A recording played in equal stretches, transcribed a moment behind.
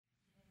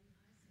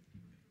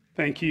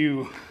Thank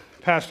you,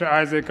 Pastor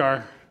Isaac,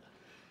 our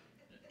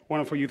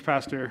wonderful youth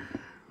pastor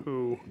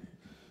who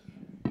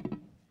is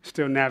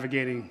still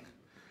navigating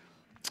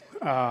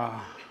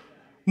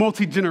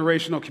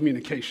multi-generational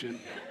communication.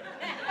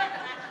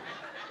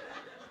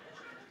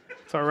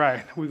 It's all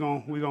right. We're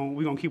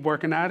gonna keep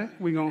working at it.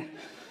 We're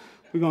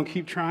gonna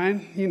keep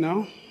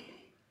trying,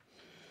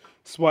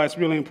 That's why it's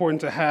really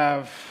important to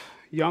have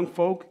young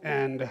folk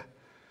and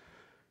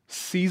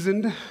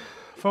seasoned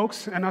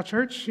folks in our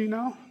church,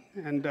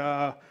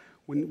 and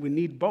we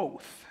need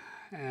both.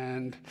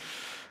 And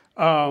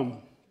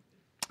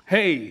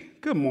hey,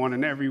 good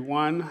morning,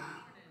 everyone.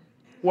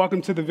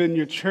 Welcome to the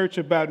Vineyard Church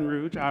of Baton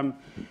Rouge.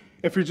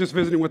 If you're just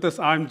visiting with us,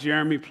 I'm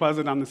Jeremy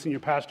Pleasant. I'm the senior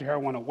pastor here. I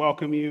want to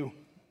welcome you.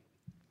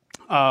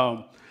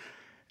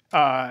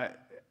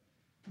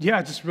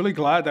 Just really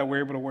glad that we're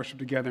able to worship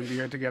together and be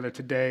here together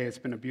today. It's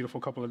been a beautiful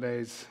couple of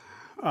days.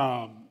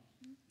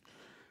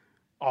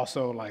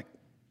 Also,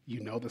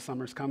 the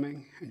summer's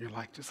coming, and you're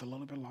like, just a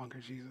little bit longer,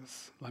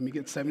 Jesus. Let me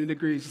get 70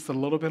 degrees, just a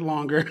little bit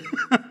longer.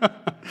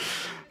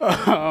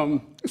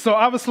 So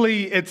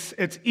obviously,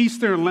 it's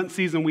Easter and Lent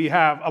season. We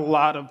have a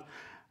lot of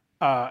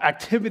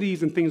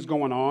activities and things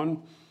going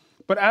on.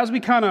 But as we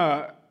kind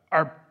of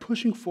are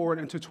pushing forward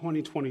into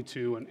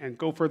 2022 and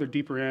go further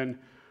deeper in,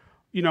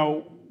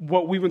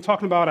 what we've been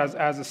talking about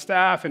as a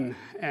staff and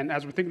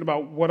as we're thinking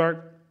about what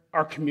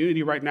our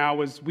community right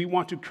now is, we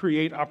want to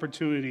create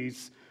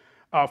opportunities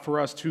for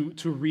us to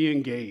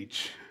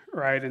re-engage,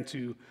 right, and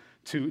to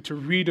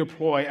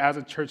redeploy as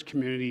a church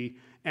community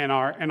in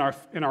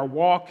our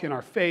walk, in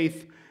our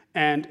faith,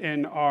 and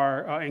in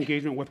our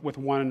engagement with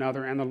one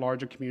another and the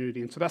larger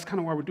community. And so that's kind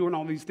of why we're doing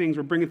all these things.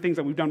 We're bringing things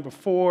that we've done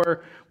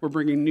before. We're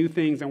bringing new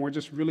things, and we're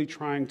just really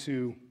trying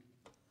to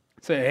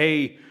say,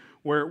 hey,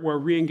 we're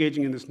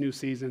re-engaging in this new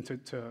season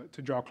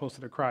to draw closer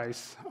to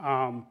Christ.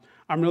 I'm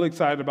really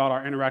excited about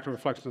our interactive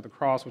reflections of the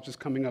cross, which is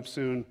coming up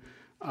soon.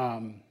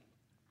 I'm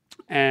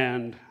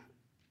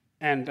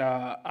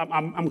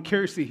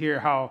curious to hear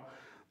how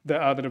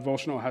the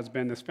devotional has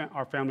been,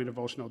 our family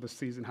devotional this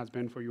season has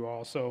been for you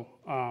all. So,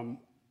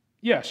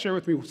 share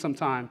with me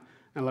sometime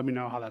and let me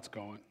know how that's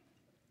going.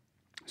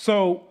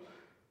 So,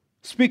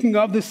 speaking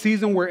of this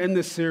season, we're in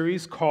this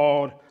series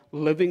called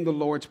Living the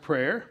Lord's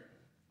Prayer.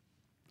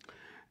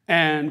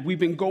 And we've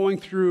been going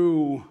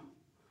through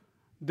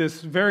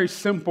this very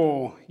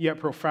simple yet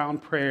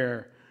profound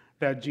prayer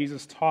that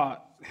Jesus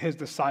taught his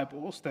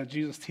disciples, that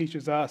Jesus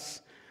teaches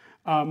us.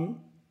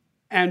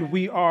 And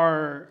we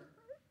are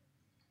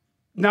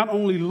not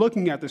only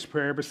looking at this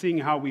prayer, but seeing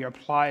how we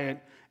apply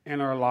it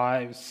in our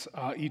lives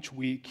each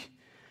week.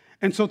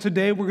 And so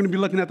today we're going to be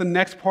looking at the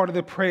next part of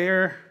the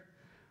prayer,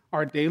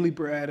 our daily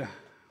bread.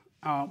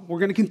 We're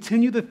going to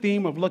continue the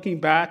theme of looking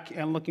back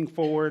and looking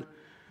forward,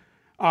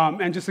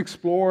 and just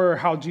explore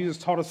how Jesus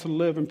taught us to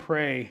live and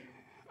pray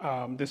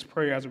this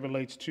prayer as it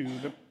relates to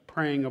the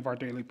praying of our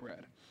daily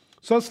bread.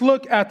 So let's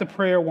look at the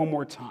prayer one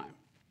more time.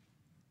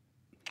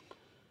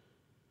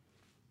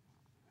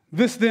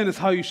 This then is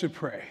how you should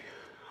pray.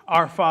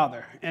 Our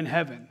Father in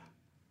heaven,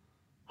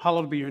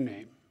 hallowed be your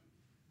name.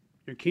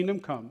 Your kingdom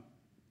come,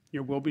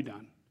 your will be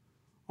done,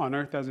 on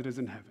earth as it is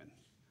in heaven.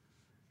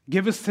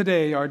 Give us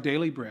today our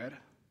daily bread,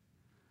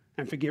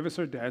 and forgive us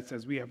our debts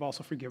as we have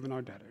also forgiven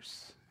our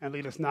debtors. And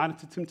lead us not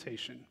into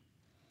temptation,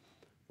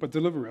 but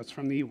deliver us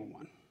from the evil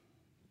one.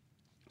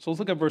 So let's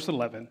look at verse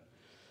 11.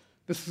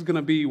 This is going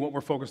to be what we're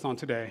focused on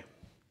today.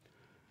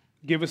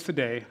 Give us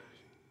today,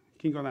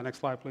 can you go on that next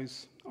slide,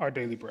 please, our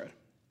daily bread.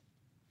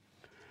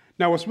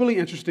 Now, what's really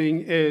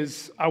interesting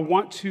is I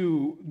want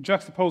to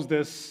juxtapose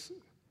this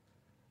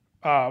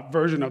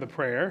version of the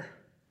prayer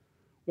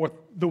with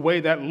the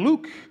way that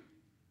Luke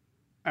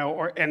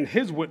and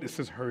his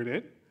witnesses heard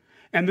it.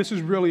 And this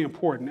is really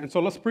important. And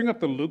so let's bring up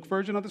the Luke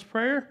version of this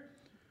prayer.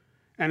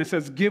 And it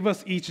says, give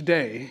us each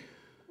day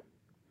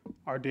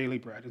our daily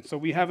bread. And so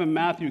we have in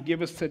Matthew,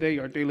 give us today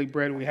our daily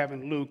bread. We have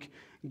in Luke,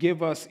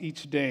 give us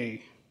each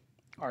day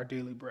our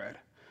daily bread.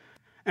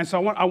 And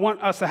so I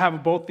want us to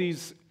have both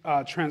these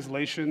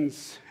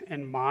translations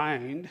in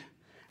mind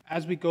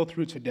as we go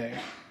through today.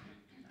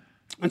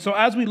 And so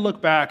as we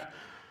look back,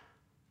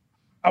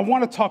 I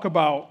want to talk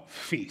about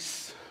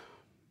feasts.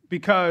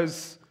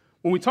 Because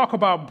when we talk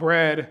about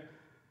bread,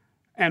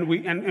 and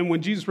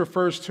when Jesus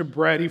refers to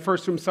bread, he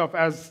refers to himself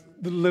as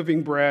the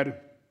living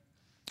bread.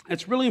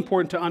 It's really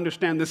important to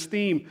understand this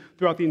theme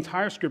throughout the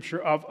entire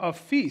scripture of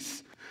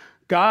feasts.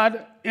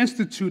 God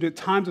instituted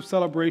times of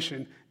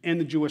celebration in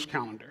the Jewish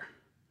calendar.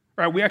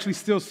 Right? We actually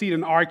still see it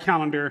in our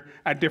calendar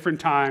at different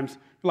times.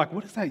 You're like,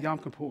 what is that Yom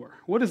Kippur?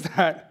 What is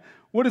that?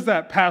 What is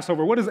that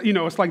Passover? What is it?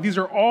 It's like these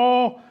are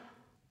all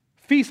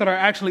feasts that are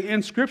actually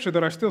in scripture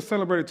that are still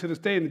celebrated to this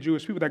day in the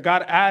Jewish people that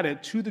God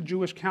added to the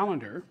Jewish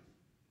calendar.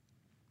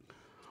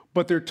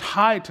 But they're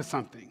tied to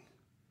something.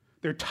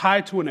 They're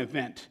tied to an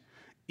event.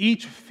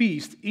 Each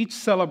feast, each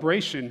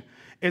celebration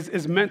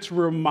is meant to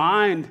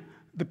remind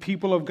the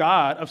people of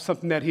God of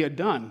something that he had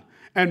done.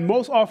 And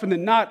most often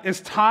than not,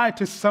 it's tied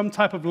to some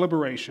type of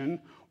liberation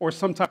or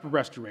some type of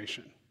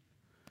restoration.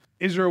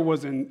 Israel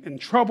was in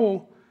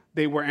trouble.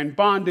 They were in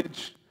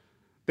bondage.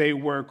 They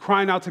were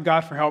crying out to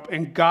God for help,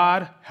 and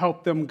God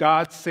helped them,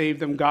 God saved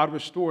them, God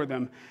restored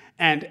them.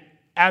 And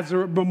as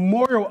a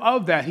memorial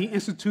of that, he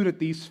instituted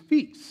these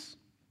feasts.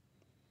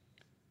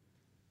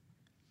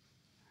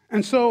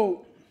 And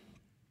so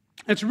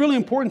it's really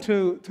important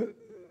to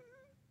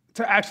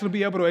actually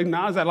be able to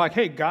acknowledge that, like,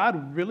 hey,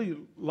 God really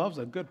loves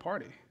a good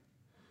party.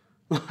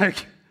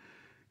 Like,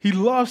 he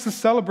loves to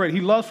celebrate.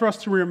 He loves for us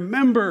to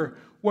remember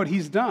what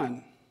he's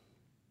done.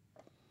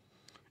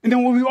 And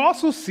then what we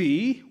also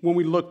see when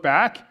we look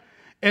back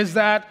is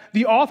that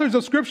the authors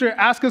of Scripture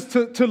ask us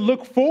to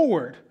look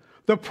forward.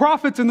 The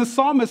prophets and the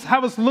psalmists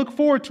have us look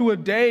forward to a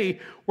day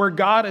where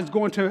God is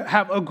going to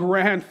have a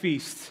grand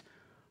feast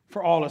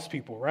for all his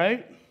people,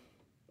 right?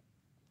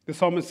 The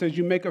psalmist says,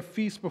 you make a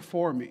feast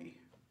before me.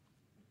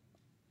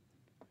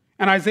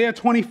 And Isaiah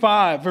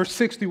 25, verse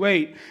 6 through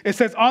 8, it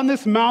says, on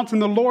this mountain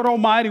the Lord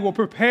Almighty will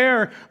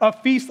prepare a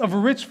feast of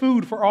rich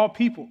food for all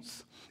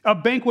peoples, a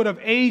banquet of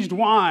aged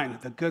wine,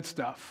 the good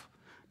stuff,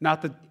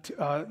 not the,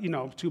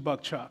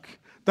 $2 chuck,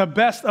 the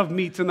best of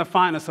meats and the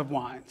finest of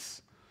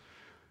wines.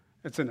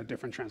 It's in a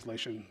different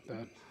translation,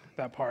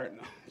 that part.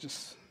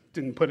 Just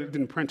didn't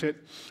print it.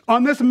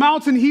 On this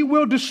mountain, he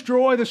will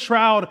destroy the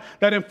shroud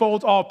that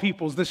enfolds all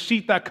peoples, the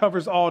sheet that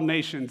covers all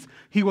nations.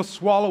 He will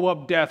swallow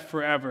up death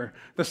forever.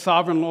 The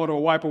sovereign Lord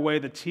will wipe away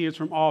the tears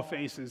from all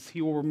faces.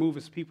 He will remove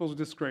his people's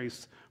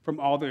disgrace from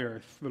all the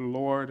earth. The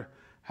Lord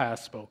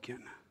has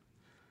spoken.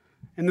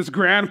 In this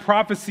grand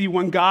prophecy,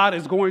 when God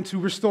is going to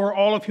restore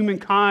all of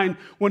humankind,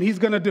 when he's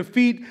going to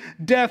defeat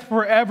death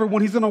forever,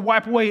 when he's going to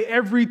wipe away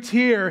every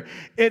tear,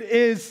 it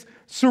is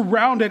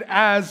surrounded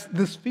as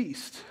this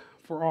feast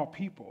for all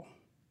people.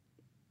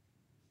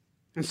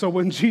 And so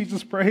when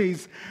Jesus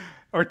prays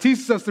or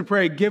teaches us to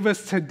pray, give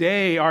us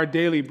today our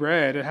daily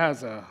bread, that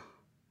has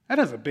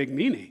a big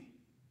meaning,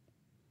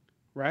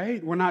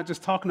 right? We're not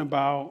just talking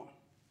about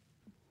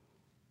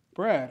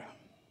bread.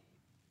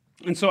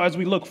 And so as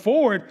we look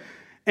forward,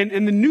 and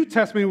in the New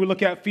Testament, we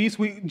look at feasts,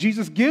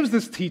 Jesus gives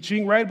this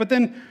teaching, right? But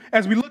then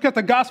as we look at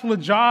the Gospel of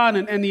John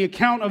and the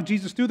account of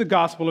Jesus through the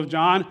Gospel of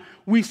John,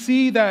 we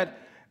see that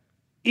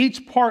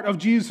each part of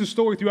Jesus'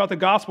 story throughout the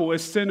Gospel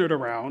is centered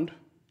around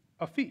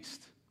a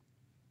feast.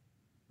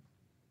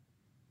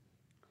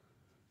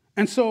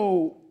 And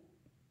so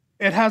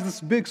it has this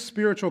big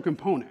spiritual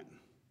component.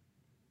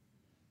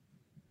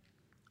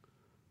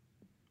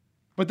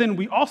 But then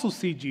we also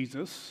see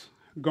Jesus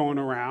going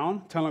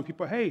around telling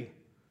people, hey,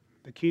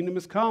 the kingdom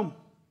has come.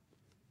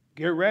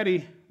 Get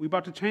ready. We're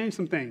about to change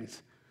some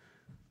things.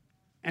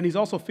 And he's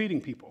also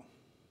feeding people.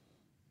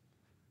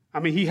 I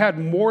mean, he had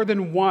more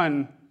than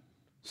one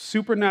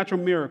supernatural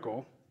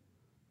miracle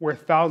where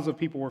thousands of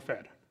people were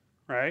fed,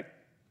 right?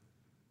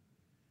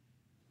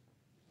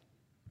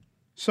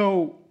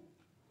 So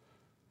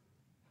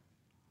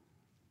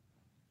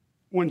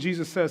when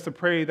Jesus says to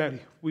pray that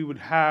we would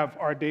have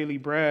our daily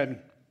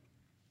bread,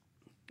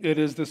 it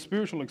is the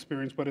spiritual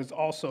experience, but it's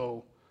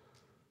also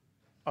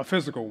a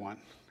physical one,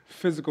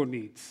 physical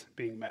needs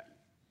being met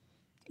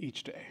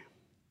each day.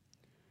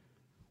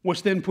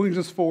 Which then brings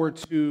us forward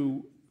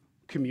to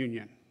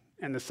communion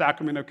and the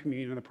sacrament of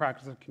communion and the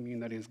practice of communion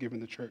that is given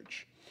the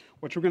church,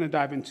 which we're going to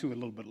dive into a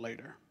little bit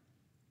later.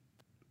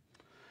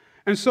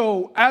 And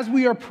so as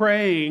we are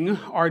praying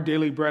our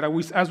daily bread,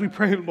 as we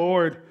pray,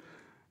 Lord,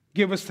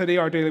 give us today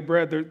our daily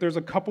bread, there's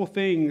a couple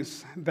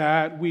things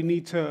that we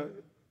need to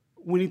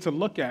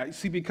look at. You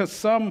see, because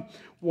some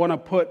want to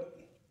put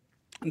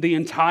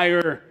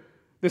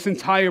this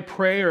entire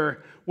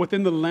prayer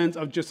within the lens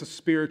of just a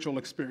spiritual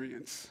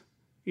experience,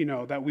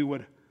 that we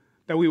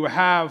would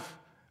have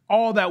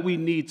all that we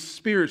need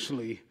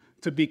spiritually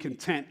to be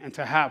content and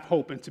to have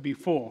hope and to be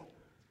full.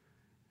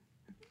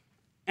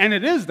 And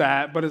it is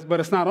that, but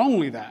it's not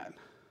only that,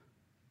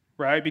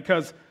 right?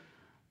 Because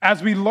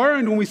as we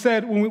learned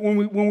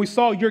when we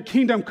saw your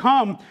kingdom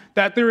come,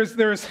 that there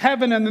is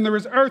heaven and then there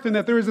is earth, and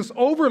that there is this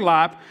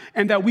overlap,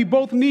 and that we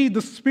both need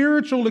the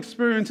spiritual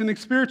experience and the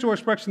spiritual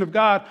expression of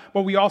God,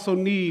 but we also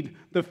need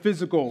the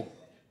physical,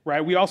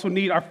 right? We also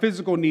need our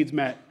physical needs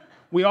met.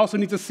 We also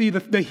need to see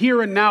the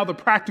here and now, the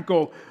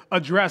practical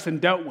addressed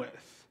and dealt with.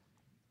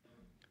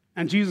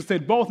 And Jesus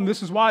said both, and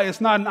this is why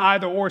it's not an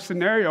either-or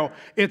scenario.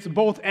 It's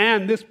both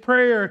and. This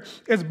prayer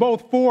is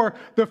both for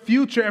the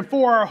future and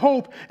for our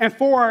hope and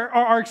for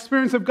our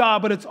experience of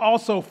God, but it's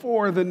also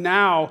for the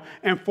now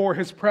and for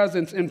his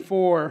presence and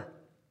for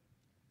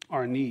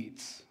our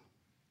needs.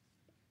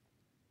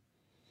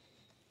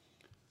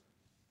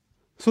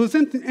 So the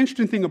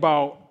interesting thing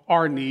about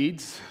our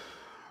needs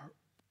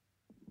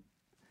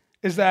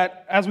is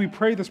that as we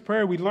pray this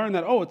prayer, we learn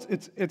that,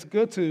 it's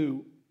good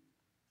to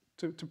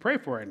pray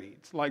for our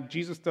needs. Like,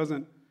 Jesus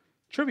doesn't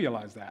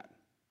trivialize that.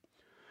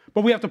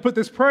 But we have to put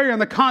this prayer in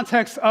the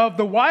context of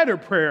the wider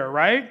prayer,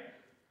 right?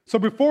 So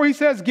before he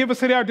says, give us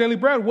today our daily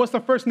bread, what's the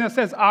first thing that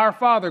says? Our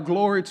Father,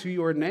 glory to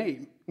your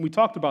name. And we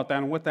talked about that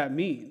and what that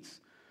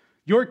means.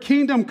 Your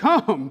kingdom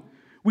come.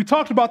 We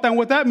talked about that and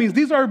what that means.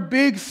 These are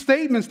big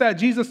statements that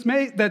Jesus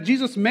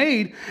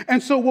made.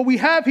 And so what we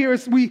have here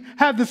is we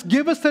have this,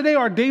 give us today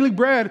our daily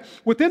bread,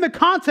 within the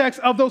context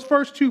of those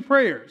first two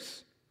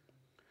prayers.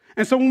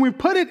 And so when we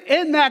put it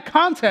in that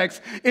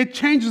context, it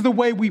changes the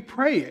way we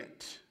pray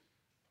it.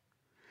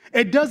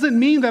 It doesn't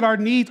mean that our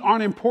needs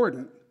aren't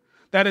important,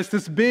 that it's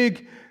this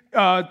big,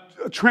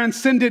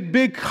 transcendent,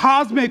 big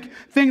cosmic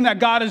thing that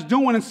God is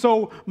doing. And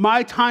so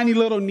my tiny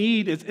little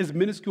need is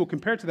minuscule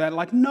compared to that.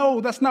 Like,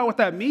 no, that's not what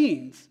that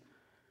means.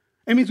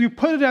 It means we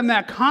put it in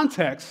that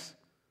context.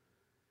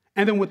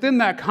 And then within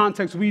that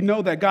context, we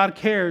know that God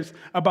cares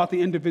about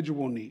the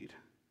individual need.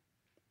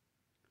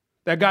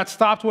 That God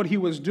stopped what he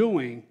was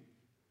doing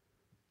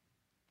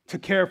to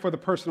care for the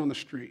person on the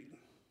street.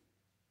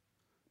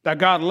 That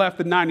God left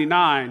the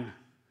 99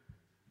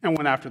 and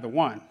went after the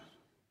one.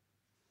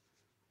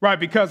 Right?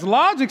 Because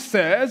logic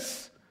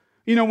says,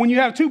 when you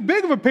have too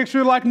big of a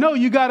picture, like, no,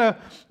 you gotta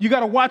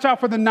watch out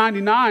for the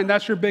 99.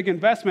 That's your big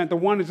investment. The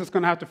one is just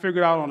gonna have to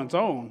figure it out on its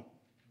own.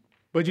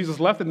 But Jesus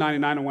left the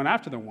 99 and went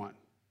after the one.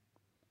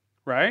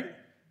 Right?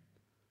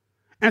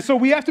 And so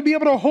we have to be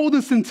able to hold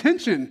this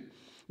intention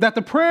that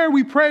the prayer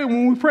we pray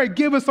when we pray,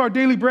 give us our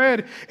daily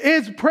bread,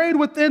 is prayed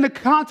within the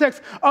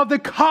context of the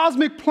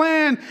cosmic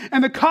plan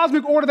and the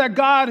cosmic order that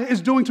God is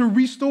doing to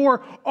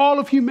restore all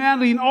of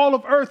humanity and all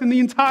of earth and the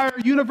entire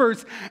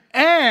universe,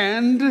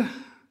 and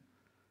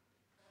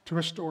to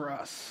restore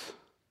us.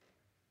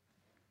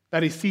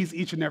 That he sees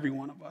each and every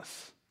one of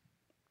us.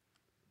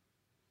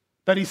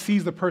 That he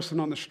sees the person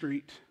on the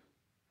street.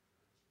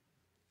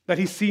 That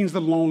he sees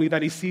the lonely,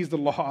 that he sees the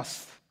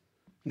lost.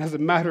 And as a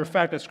matter of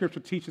fact, that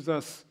scripture teaches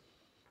us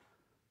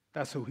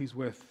that's who he's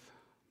with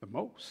the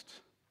most.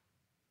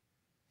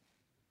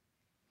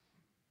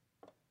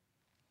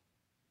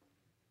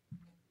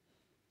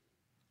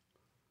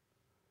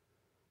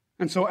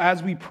 And so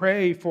as we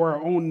pray for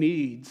our own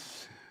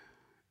needs,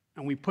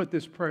 and we put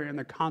this prayer in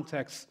the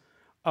context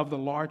of the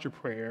larger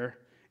prayer,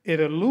 it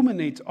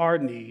illuminates our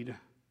need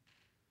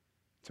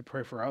to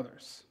pray for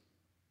others.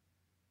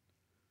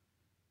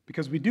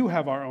 Because we do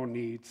have our own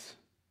needs,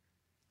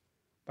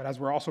 but as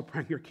we're also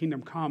praying your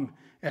kingdom come,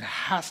 it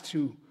has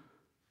to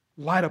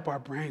light up our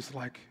brains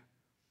like,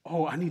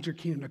 oh, I need your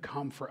kingdom to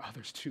come for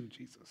others too,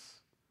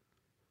 Jesus.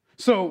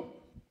 So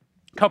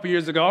a couple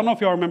years ago, I don't know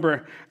if y'all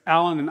remember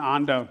Alan and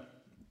Anda.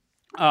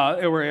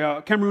 They were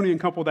a Cameroonian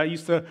couple that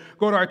used to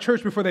go to our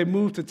church before they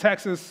moved to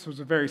Texas. It was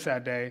a very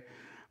sad day.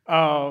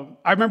 I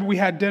remember we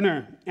had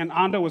dinner, and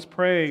Anda was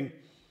praying,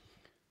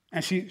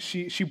 and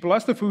she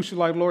blessed the food. She's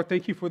like, Lord,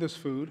 thank you for this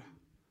food.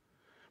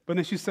 But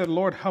then she said,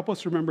 Lord, help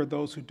us remember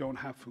those who don't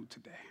have food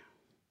today.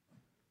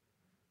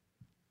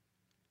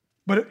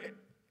 But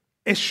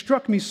it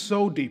struck me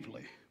so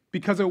deeply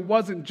because it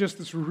wasn't just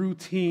this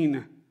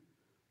routine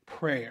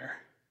prayer.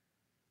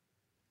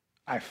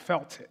 I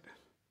felt it,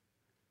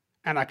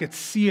 and I could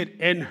see it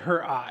in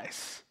her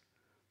eyes.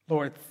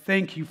 Lord,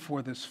 thank you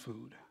for this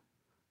food.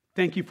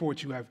 Thank you for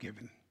what you have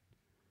given.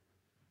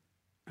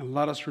 And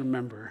let us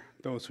remember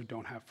those who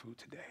don't have food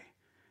today.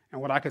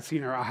 And what I could see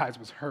in her eyes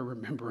was her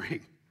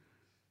remembering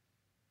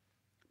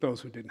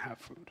those who didn't have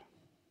food.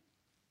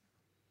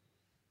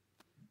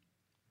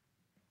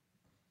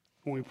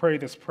 When we pray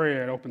this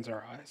prayer, it opens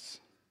our eyes.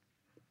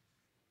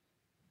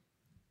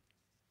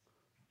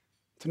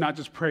 To not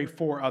just pray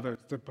for others,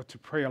 but to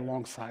pray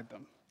alongside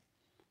them.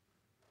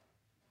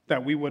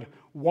 That we would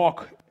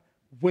walk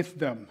with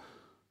them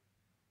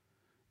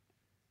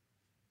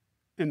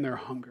in their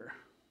hunger.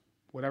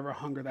 Whatever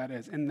hunger that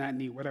is, in that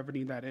need, whatever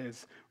need that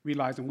is,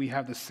 realizing we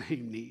have the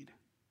same need.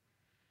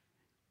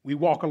 We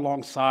walk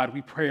alongside,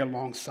 we pray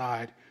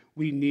alongside,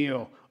 we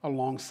kneel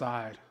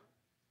alongside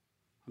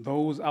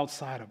those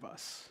outside of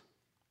us.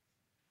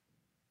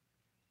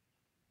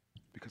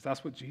 Because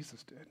that's what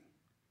Jesus did.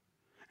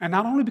 And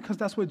not only because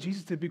that's what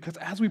Jesus did, because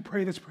as we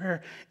pray this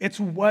prayer, it's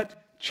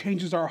what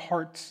changes our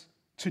hearts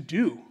to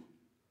do.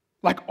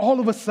 Like all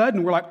of a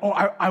sudden, we're like, oh,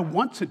 I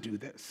want to do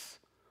this.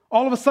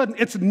 All of a sudden,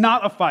 it's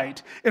not a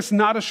fight. It's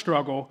not a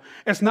struggle.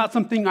 It's not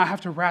something I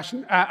have to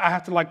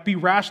be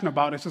rational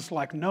about. It's just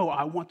like, no,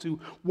 I want to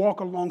walk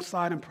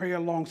alongside and pray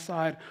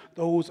alongside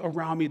those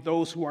around me,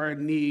 those who are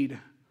in need.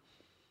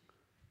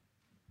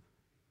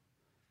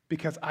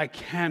 Because I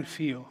can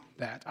feel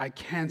that. I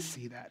can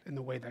see that in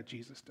the way that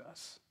Jesus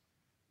does.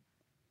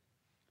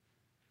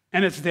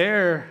 And it's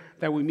there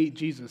that we meet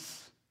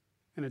Jesus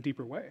in a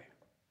deeper way.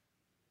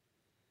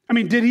 I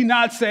mean, did he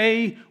not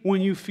say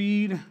when you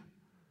feed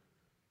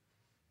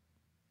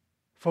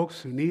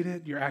folks who need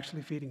it, you're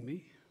actually feeding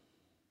me?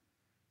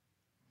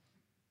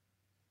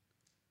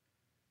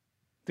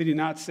 Did he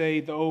not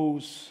say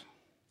those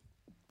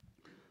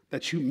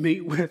that you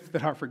meet with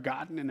that are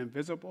forgotten and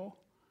invisible,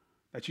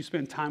 that you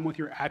spend time with,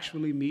 you're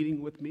actually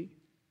meeting with me?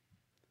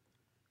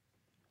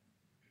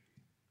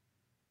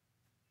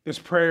 This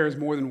prayer is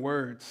more than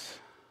words.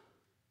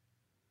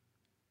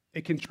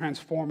 It can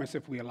transform us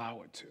if we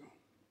allow it to.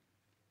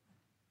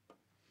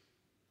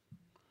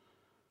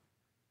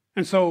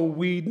 And so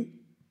we're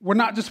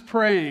not just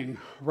praying,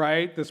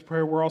 right? This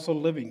prayer, we're also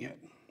living it.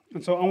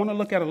 And so I want to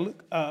look at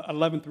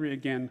 11:3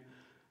 again.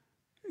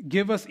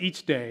 Give us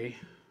each day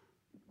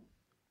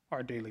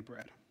our daily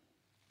bread.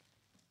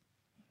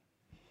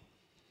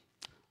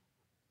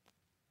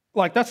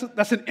 Like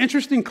that's an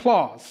interesting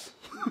clause.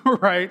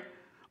 right?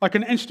 Like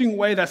an interesting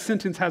way that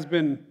sentence has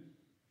been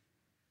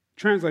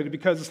translated,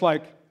 because it's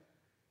like,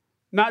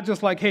 not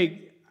just like,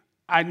 hey,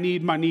 I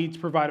need my needs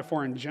provided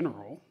for in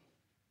general,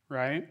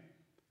 right?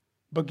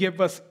 But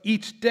give us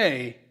each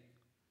day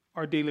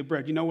our daily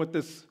bread. You know what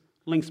this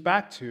links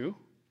back to?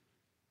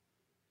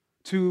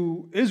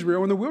 To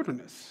Israel in the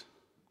wilderness.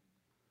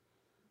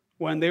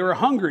 When they were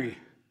hungry,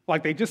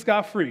 like they just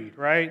got freed,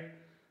 right?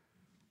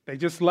 They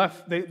just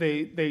left,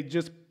 they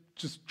just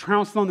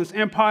trounced on this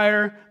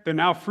empire. They're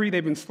now free.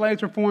 They've been slaves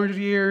for 400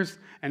 years,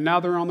 and now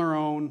they're on their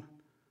own.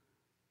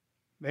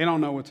 They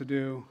don't know what to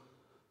do.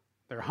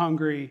 They're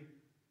hungry.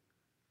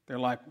 They're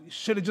like, you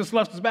should have just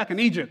left us back in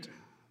Egypt.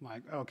 I'm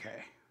like,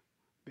 okay,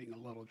 being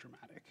a little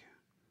dramatic.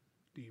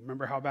 Do you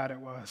remember how bad it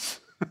was?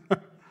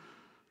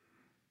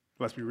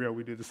 Let's be real,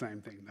 we do the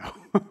same thing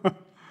though.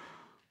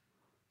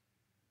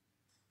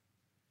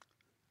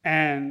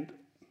 And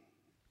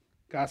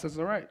God says,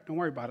 all right, don't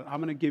worry about it. I'm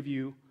going to give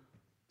you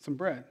some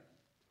bread.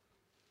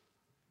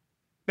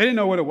 They didn't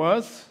know what it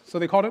was, so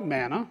they called it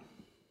manna.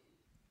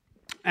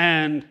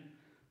 And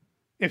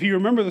if you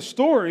remember the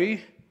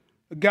story,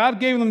 God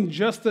gave them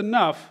just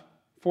enough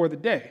for the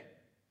day.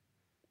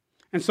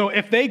 And so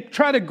if they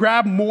try to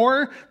grab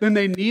more than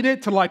they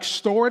needed to like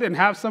store it and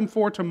have some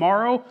for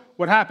tomorrow,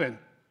 what happened?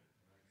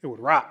 It would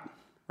rot,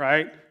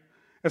 right?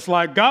 It's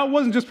like God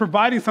wasn't just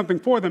providing something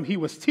for them, he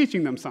was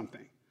teaching them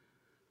something.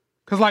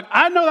 Because like,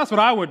 I know that's what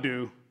I would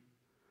do.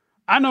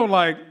 I know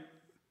like,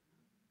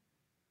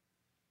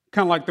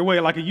 kind of like the way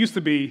like it used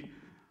to be,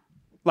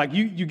 like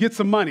you get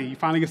some money, you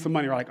finally get some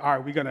money, you're like, all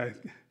right,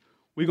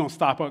 we're gonna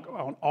stop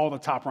on all the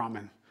Top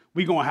Ramen.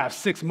 We're gonna have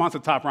 6 months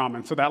of Top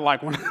Ramen so that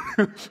like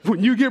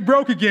when you get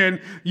broke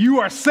again, you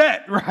are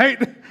set,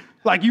 right?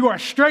 Like you are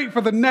straight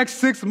for the next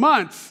 6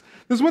 months.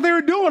 This is what they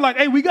were doing. Like,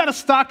 hey, we gotta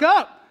stock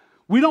up.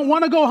 We don't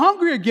want to go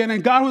hungry again.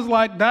 And God was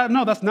like,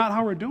 no, that's not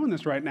how we're doing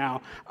this right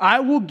now. I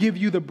will give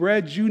you the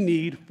bread you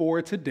need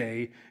for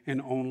today and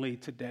only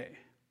today.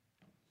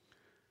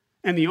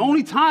 And the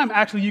only time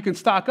actually you can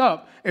stock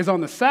up is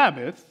on the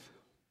Sabbath,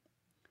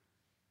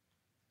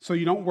 so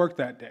you don't work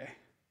that day,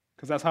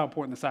 because that's how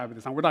important the Sabbath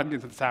is. Now, we're not getting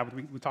to the Sabbath.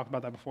 We talked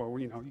about that before.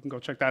 You can go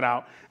check that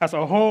out. That's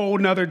a whole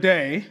nother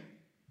day.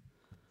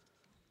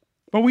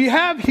 But we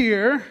have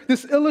here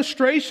this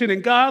illustration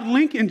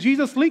and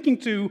Jesus linking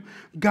to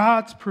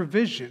God's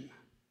provision.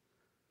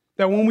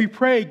 That when we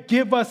pray,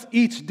 give us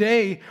each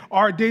day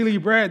our daily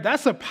bread,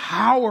 that's a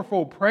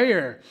powerful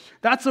prayer.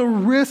 That's a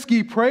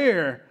risky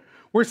prayer.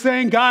 We're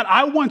saying, God,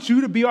 I want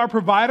you to be our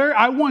provider.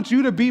 I want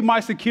you to be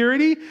my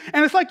security.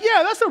 And it's like,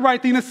 yeah, that's the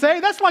right thing to say.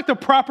 That's like the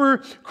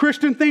proper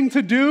Christian thing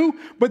to do.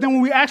 But then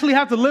when we actually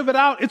have to live it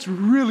out, it's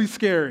really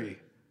scary.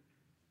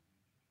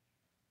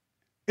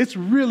 It's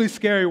really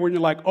scary when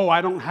you're like, oh,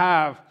 I don't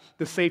have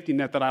the safety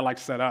net that I like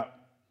set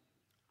up.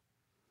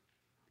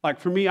 Like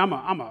for me, I'm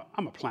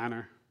a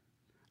planner.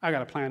 I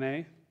got a plan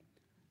A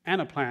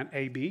and a plan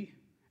AB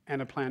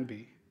and a plan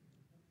B.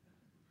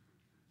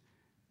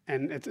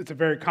 And it's a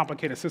very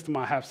complicated system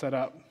I have set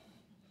up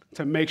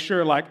to make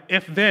sure, like,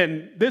 if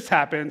then this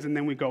happens and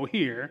then we go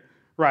here,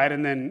 right?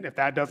 And then if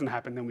that doesn't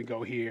happen, then we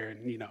go here.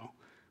 And,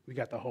 we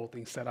got the whole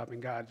thing set up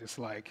and God just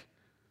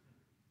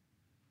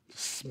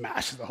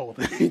smashes the whole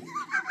thing.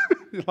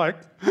 You're like,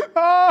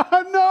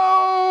 oh,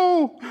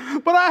 no.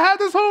 But I had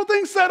this whole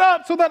thing set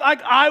up so that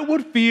I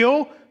would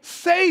feel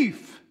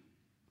safe.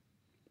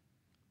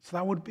 So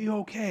that would be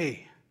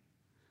okay.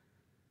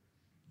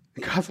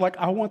 And God's like,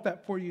 I want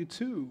that for you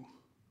too.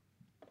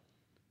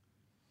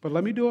 But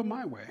let me do it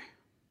my way.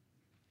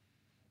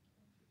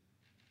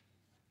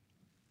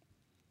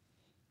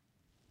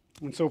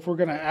 And so if we're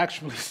going to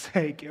actually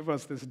say, give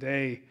us this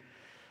day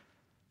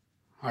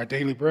our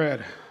daily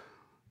bread,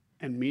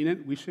 and mean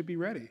it, we should be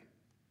ready.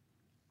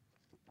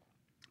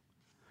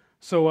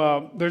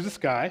 So there's this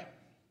guy.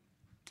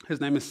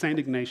 His name is St.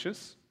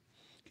 Ignatius.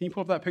 Can you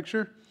pull up that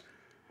picture?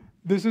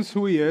 This is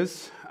who he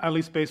is, at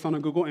least based on a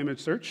Google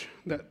image search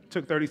that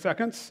took 30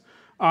 seconds.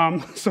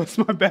 So it's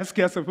my best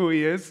guess of who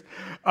he is.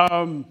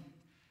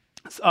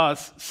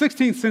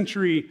 16th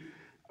century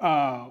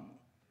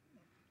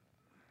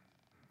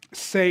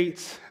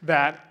saint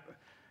that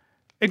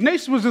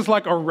Ignatius was just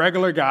like a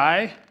regular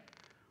guy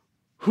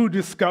who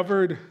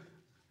discovered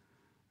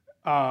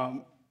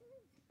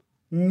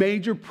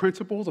major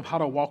principles of how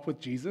to walk with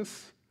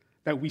Jesus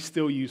that we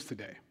still use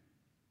today.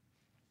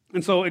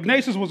 And so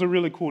Ignatius was a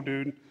really cool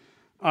dude.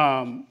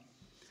 And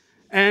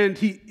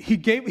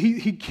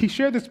he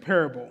shared this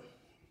parable.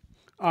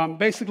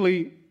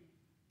 Basically,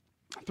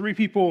 3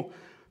 people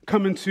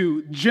come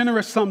into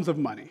generous sums of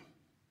money.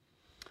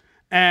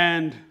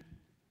 And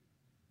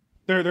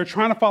they're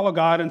trying to follow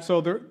God, and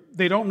so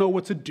they don't know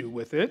what to do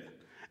with it.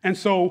 And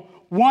so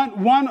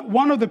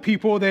one of the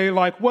people, they're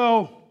like,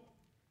 well,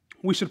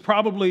 we should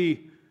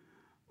probably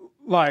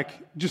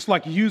just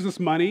use this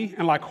money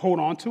and hold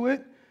on to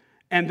it.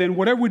 And then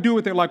whatever we do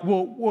with it,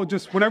 we'll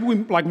just, whenever we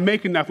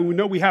make enough and we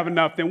know we have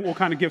enough, then we'll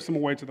kind of give some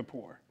away to the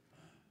poor.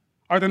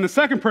 Or then the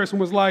second person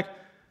was like,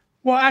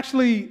 well,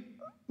 actually,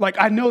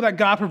 I know that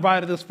God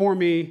provided this for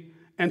me,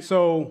 and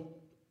so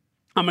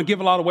I'm going to give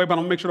a lot away, but I'm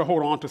going to make sure to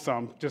hold on to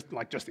some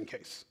just in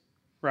case,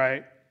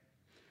 right?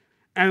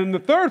 And the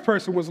third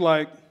person was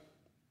like,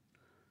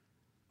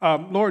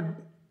 Lord,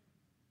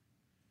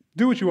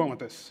 do what you want with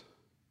this.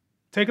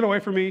 Take it away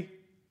from me.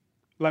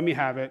 Let me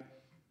have it.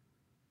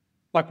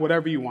 Like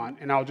whatever you want,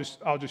 and I'll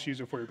just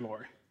use it for your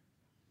glory.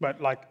 But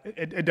like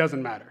it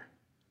doesn't matter.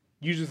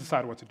 You just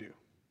decide what to do.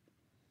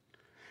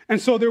 And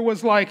so there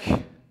was like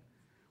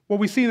what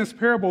we see in this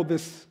parable,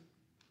 this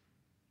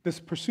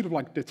pursuit of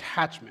like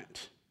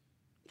detachment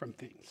from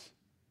things.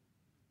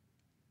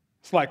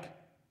 It's like,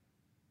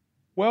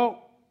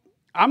 well,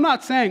 I'm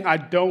not saying I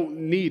don't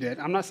need it.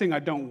 I'm not saying I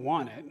don't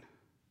want it.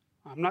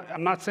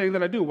 I'm not saying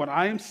that I do. What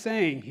I am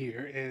saying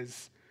here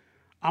is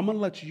I'm going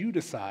to let you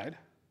decide,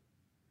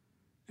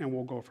 and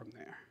we'll go from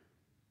there.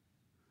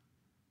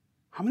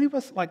 How many of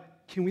us,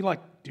 can we,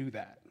 do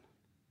that?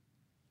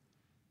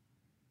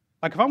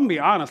 Like, if I'm going to be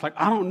honest,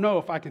 I don't know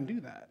if I can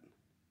do that.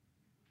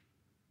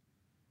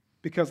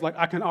 Because,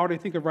 I can already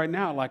think of right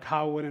now,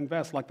 how I would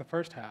invest, the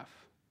first half,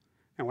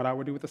 and what I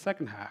would do with the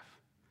second half,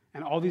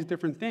 and all these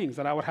different things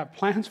that I would have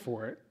plans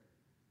for it.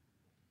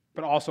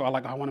 But also, I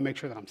want to make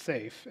sure that I'm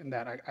safe and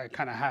that I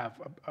kind of have,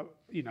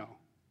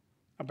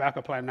 a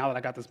backup plan. Now that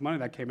I got this money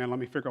that came in, let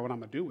me figure out what I'm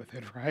going to do with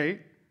it,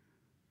 right?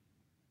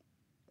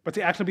 But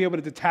to actually be able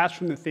to detach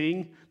from the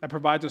thing that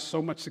provides us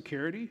so much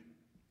security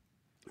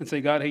and say,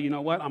 God, hey, you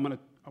know what? I'm going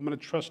to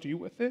trust you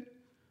with it.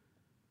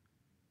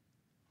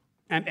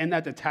 And in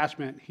that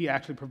detachment, he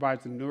actually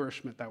provides the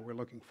nourishment that we're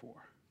looking for.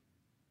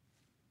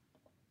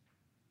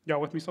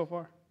 Y'all with me so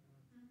far?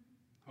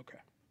 Okay.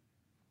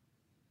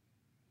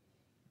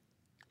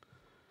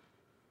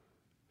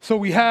 So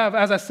we have,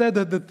 as I said,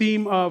 the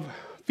theme of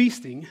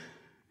feasting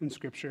in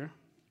Scripture,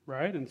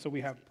 right? And so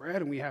we have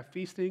bread and we have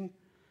feasting.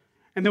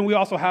 And then we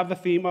also have the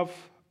theme of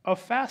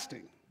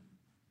fasting.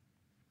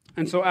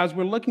 And so as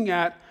we're looking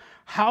at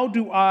how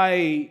do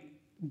I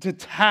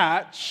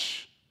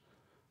detach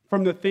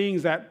from the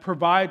things that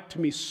provide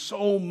to me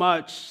so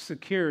much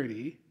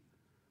security,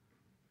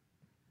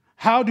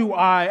 how do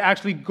I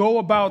actually go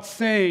about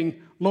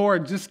saying,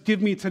 Lord, just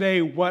give me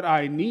today what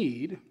I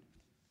need?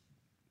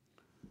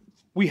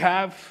 We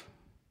have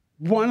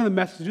one of the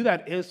methods to do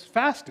that is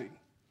fasting.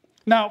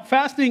 Now,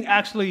 fasting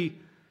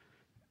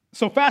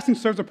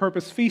serves a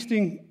purpose.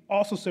 Feasting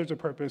also serves a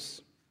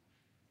purpose.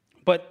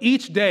 But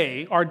each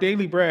day, our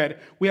daily bread,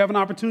 we have an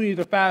opportunity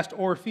to fast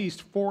or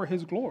feast for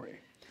his glory.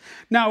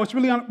 Now, it's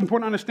really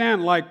important to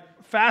understand,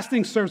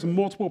 fasting serves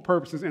multiple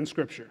purposes in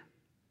Scripture.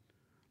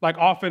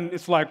 Often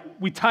it's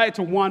we tie it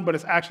to one, but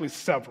it's actually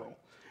several.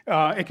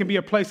 It can be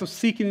a place of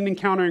seeking and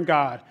encountering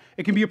God.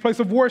 It can be a place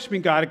of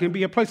worshiping God. It can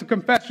be a place of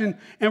confession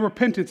and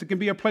repentance. It can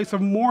be a place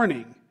of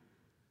mourning.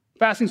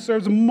 Fasting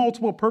serves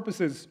multiple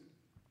purposes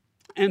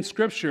in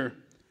Scripture.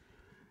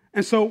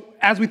 And so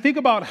as we think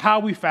about how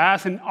we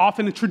fast, and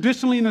often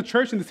traditionally in the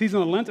church in the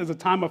season of Lent is a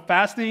time of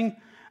fasting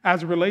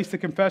as it relates to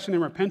confession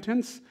and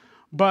repentance,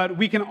 but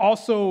we can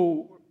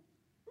also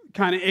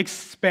kind of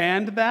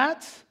expand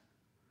that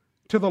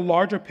to the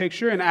larger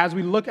picture. And as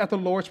we look at the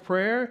Lord's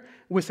Prayer,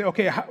 we say,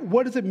 okay,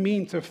 what does it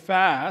mean to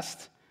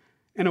fast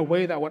in a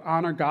way that would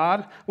honor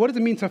God? What does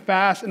it mean to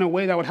fast in a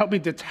way that would help me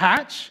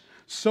detach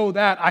so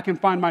that I can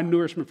find my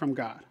nourishment from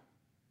God?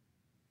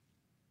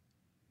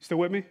 Still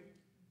with me?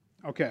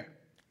 Okay.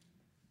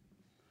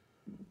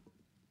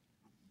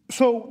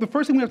 So the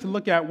first thing we have to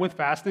look at with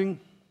fasting,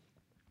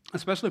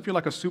 especially if you're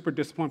a super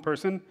disciplined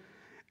person,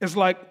 is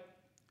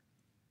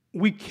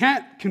we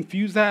can't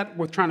confuse that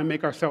with trying to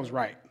make ourselves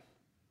right.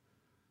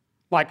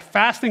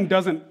 Fasting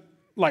doesn't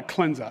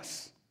cleanse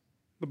us.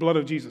 The blood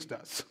of Jesus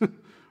does,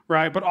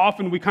 right? But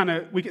often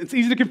it's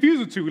easy to confuse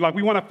the two.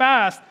 We want to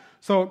fast,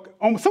 so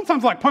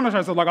sometimes punish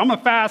ourselves. I'm going to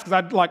fast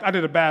because I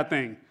did a bad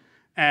thing.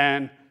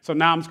 And so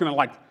now I'm just going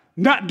to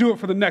not do it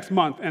for the next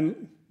month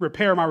and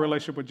repair my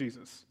relationship with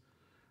Jesus.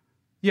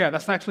 Yeah,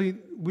 that's actually,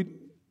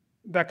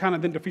 that kind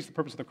of then defeats the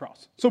purpose of the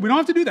cross. So we don't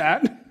have to do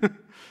that.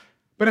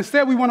 But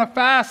instead we want to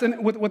fast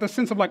and with a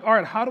sense of all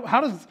right, how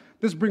does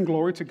this bring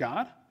glory to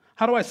God?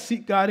 How do I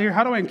seek God here?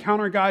 How do I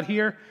encounter God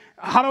here?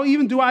 How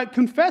do I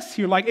confess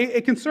here?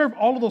 It can serve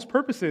all of those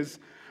purposes,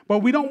 but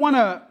we don't want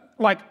to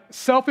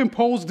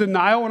self-impose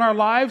denial in our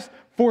lives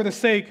for the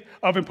sake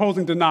of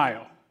imposing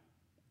denial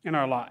in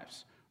our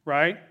lives,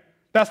 right?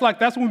 That's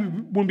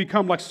when we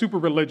become super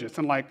religious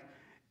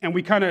and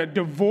we kind of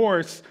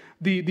divorce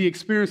the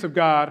experience of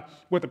God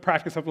with the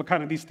practice of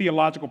kind of these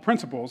theological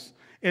principles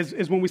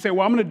is when we say,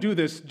 well, I'm going to do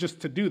this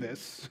just to do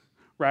this,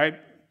 right?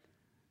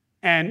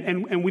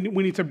 And we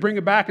need to bring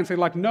it back and say,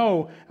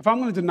 no, if I'm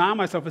going to deny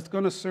myself, it's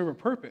going to serve a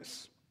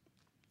purpose.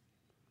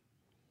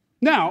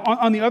 Now,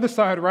 on the other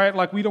side,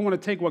 right, we don't want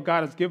to take what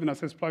God has given us,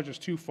 his pleasures,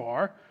 too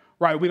far,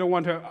 right? We don't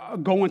want to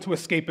go into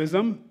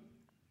escapism.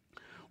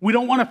 We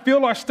don't want to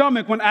fill our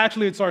stomach when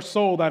actually it's our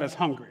soul that is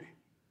hungry,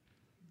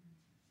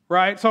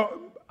 right?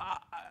 So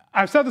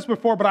I've said this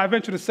before, but I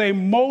venture to say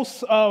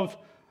most of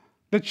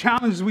the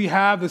challenges we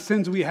have, the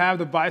sins we have,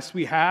 the vice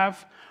we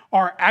have,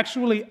 are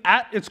actually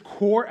at its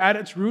core, at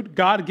its root,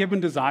 God-given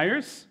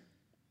desires.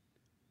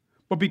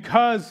 But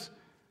because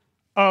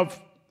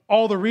of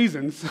all the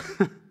reasons,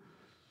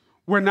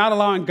 we're not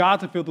allowing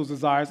God to fill those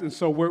desires, and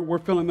so we're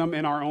filling them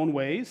in our own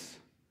ways.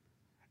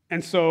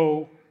 And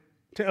so,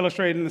 to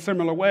illustrate in a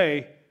similar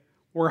way,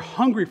 we're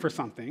hungry for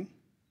something,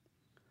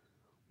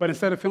 but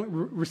instead of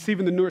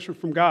receiving the nourishment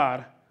from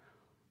God,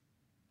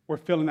 we're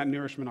filling that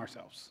nourishment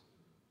ourselves.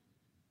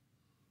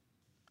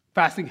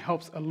 Fasting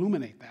helps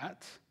illuminate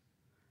that,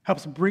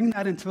 helps bring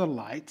that into the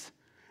light,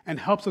 and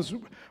helps us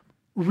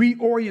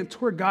reorient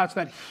toward God so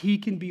that he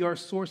can be our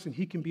source and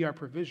he can be our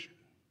provision.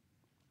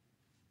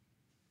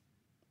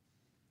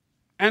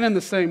 And in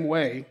the same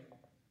way,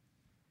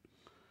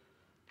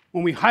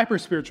 when we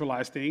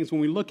hyper-spiritualize things,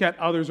 when we look at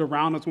others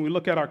around us, when we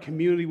look at our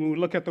community, when we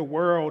look at the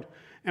world,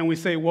 and we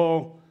say,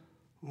 well,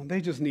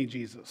 they just need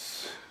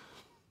Jesus.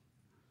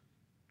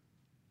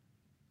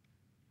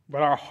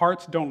 But our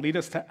hearts don't lead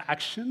us to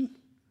action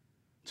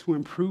to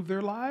improve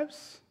their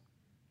lives,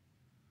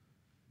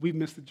 we've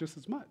missed it just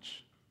as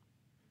much.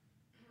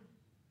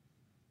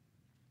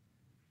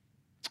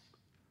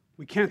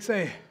 We can't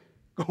say,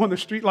 go on the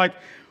street, like,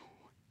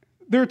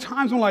 there are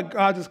times when, like,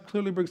 God just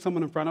clearly brings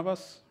someone in front of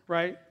us,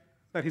 right,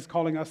 that he's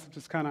calling us to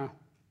just kind of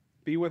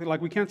be with it.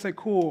 Like, we can't say,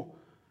 cool,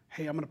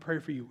 hey, I'm going to pray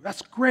for you.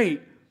 That's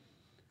great.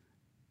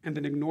 And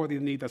then ignore the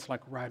need that's,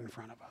 like, right in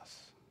front of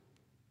us.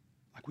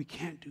 Like, we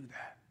can't do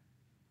that.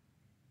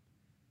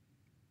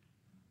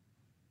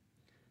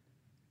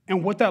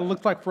 And what that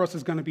looks like for us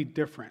is going to be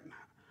different.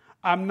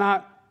 I'm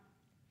not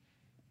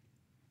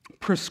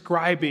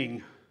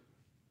prescribing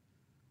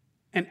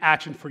an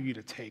action for you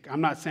to take.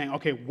 I'm not saying,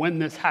 okay, when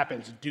this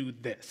happens, do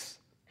this.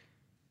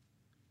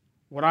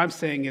 What I'm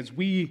saying is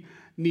we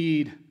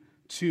need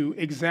to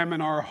examine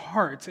our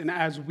hearts, and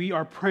as we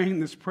are praying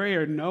this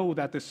prayer, know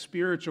that the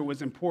spiritual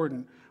is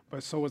important,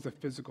 but so is the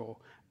physical,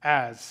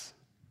 as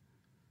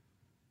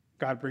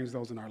God brings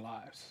those in our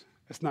lives.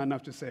 It's not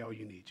enough to say, oh,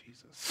 you need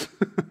Jesus.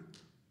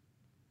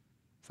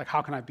 It's like,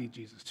 how can I be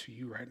Jesus to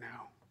you right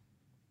now?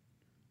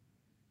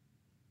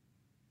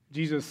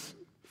 Jesus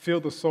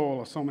filled the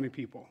soul of so many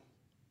people.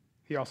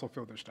 He also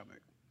filled their stomach.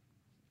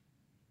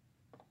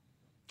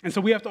 And so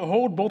we have to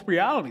hold both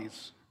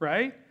realities,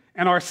 right?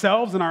 And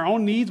ourselves and our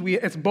own needs,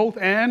 it's both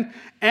and.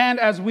 And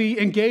as we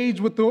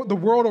engage with the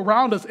world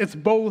around us, it's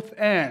both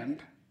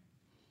and.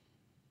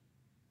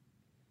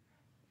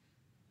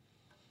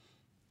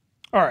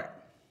 All right.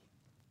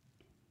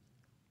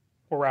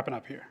 We're wrapping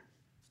up here.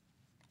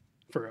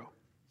 For real.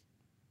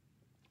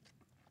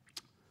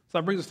 So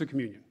that brings us to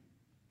communion.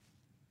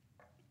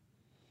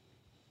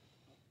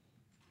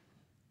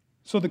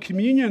 So the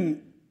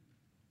communion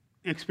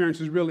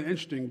experience is really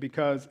interesting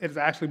because it is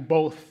actually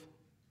both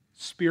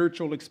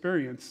spiritual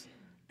experience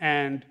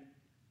and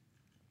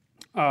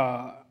an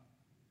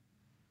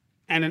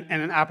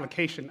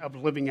application of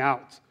living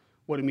out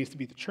what it means to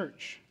be the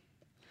church.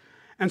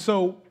 And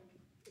so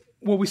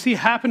what we see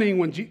happening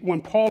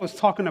when Paul is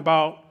talking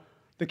about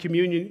the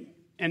communion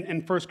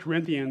in 1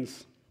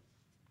 Corinthians,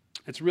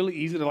 it's really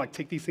easy to like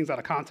take these things out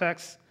of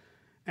context.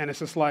 And it's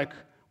just like,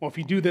 well, if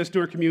you do this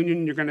during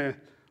communion, you're going to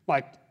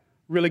like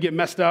really get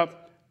messed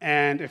up.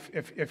 And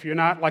if you're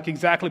not like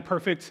exactly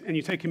perfect and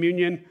you take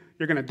communion,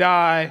 you're going to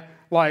die.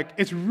 Like,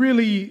 it's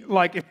really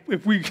like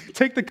if we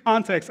take the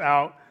context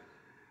out,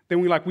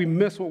 then we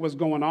miss what was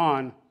going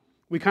on.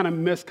 We kind of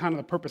miss kind of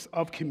the purpose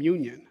of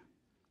communion.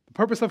 The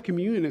purpose of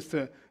communion is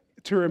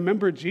to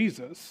remember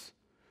Jesus,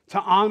 to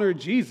honor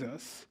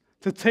Jesus,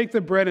 to take the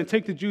bread and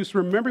take the juice,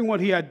 remembering what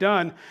he had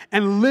done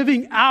and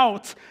living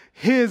out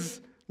his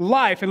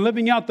life and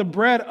living out the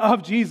bread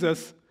of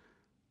Jesus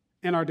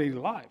in our daily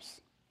lives.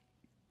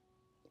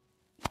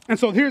 And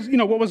so here's,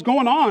 what was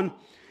going on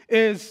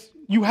is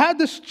you had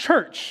this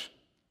church,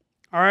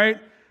 all right?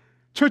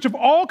 Church of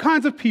all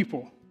kinds of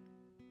people,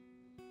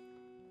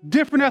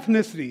 different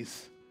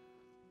ethnicities.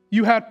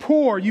 You had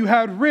poor, you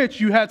had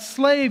rich, you had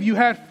slave, you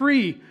had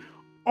free.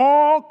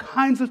 All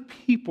kinds of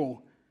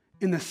people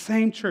in the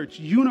same church,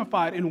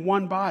 unified in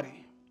one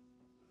body.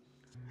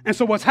 And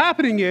so what's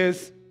happening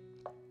is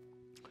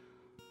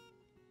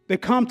they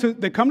come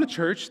to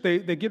church, they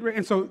get ready.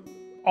 And so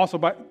also,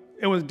 but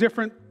it was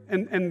different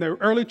in the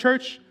early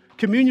church.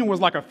 Communion was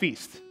like a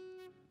feast.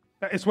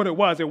 It's what it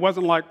was. It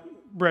wasn't like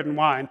bread and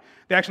wine.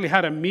 They actually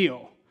had a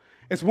meal.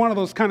 It's one of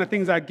those kind of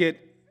things that get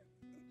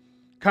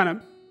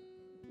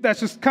that's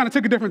just kind of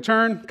took a different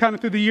turn kind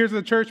of through the years of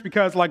the church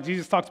because like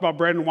Jesus talks about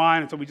bread and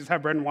wine, and so we just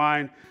have bread and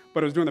wine,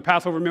 but it was during the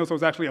Passover meal, so it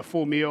was actually a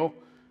full meal.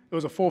 It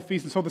was a full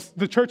feast. And so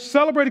the church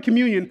celebrated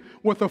communion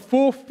with a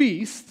full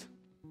feast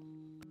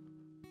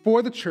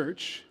for the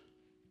church.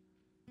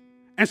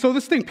 And so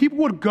this thing, people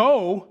would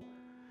go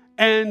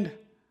and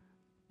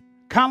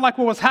kind of like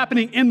what was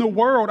happening in the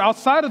world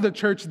outside of the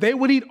church, they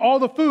would eat all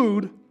the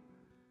food,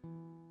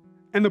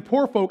 and the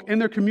poor folk in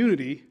their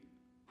community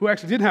who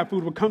actually didn't have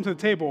food would come to the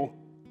table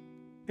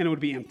and it would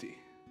be empty.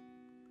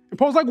 And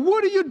Paul's like,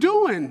 what are you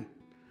doing?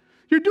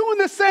 You're doing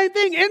the same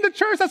thing in the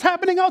church that's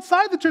happening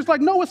outside the church.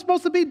 Like, no, it's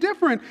supposed to be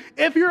different.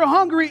 If you're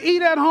hungry,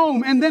 eat at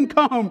home and then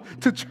come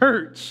to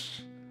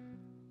church.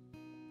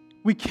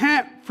 We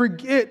can't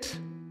forget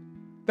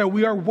that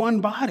we are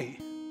one body.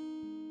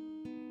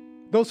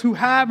 those who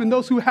have and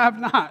those who have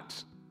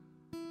not,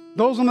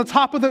 those on the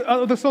top of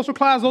the social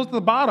class, those at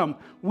the bottom.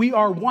 We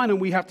are one,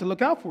 and we have to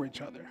look out for each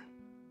other.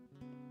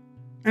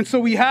 And so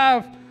we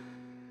have,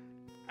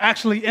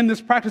 actually, in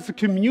this practice of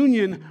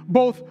communion,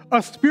 both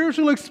a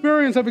spiritual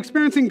experience of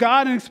experiencing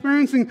God and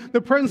experiencing the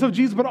presence of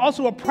Jesus, but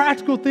also a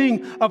practical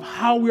thing of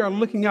how we are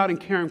looking out and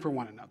caring for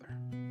one another.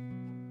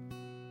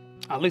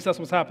 At least that's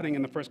what's happening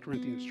in the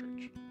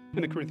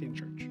Corinthian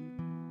church.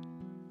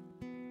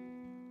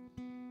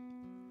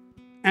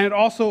 And it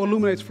also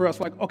illuminates for us,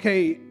 like,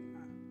 okay,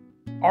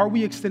 are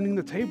we extending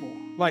the table?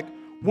 Like,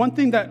 one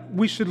thing that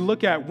we should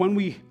look at when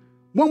we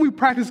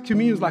practice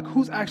communion is like,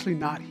 who's actually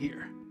not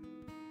here?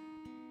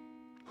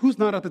 Who's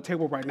not at the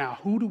table right now?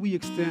 Who do we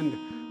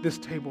extend this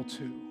table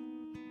to?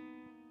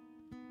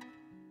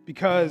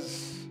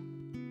 Because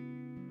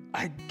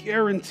I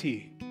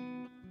guarantee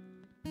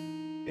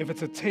if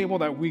it's a table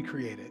that we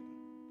created,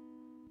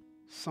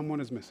 someone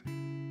is missing.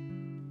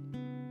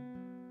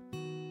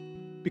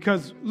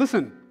 Because,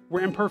 listen,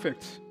 we're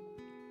imperfect.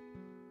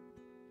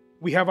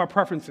 We have our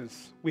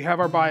preferences. We have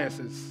our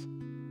biases.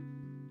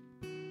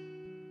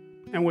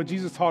 And what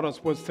Jesus taught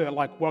us was to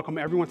welcome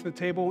everyone to the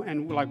table,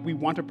 and we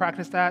want to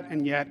practice that,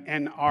 and yet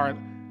in our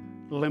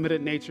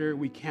limited nature,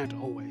 we can't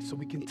always. So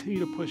we continue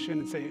to push in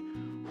and say,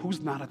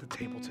 who's not at the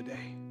table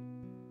today?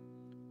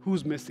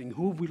 Who's missing?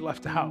 Who have we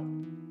left out?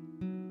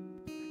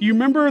 You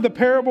remember the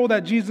parable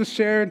that Jesus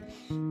shared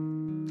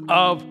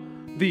of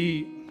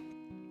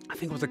I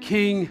think it was a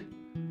king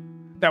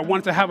that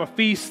wanted to have a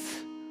feast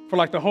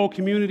for the whole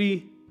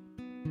community,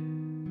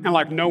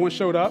 and no one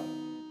showed up.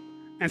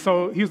 And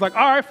so he was like,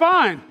 all right,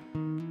 fine.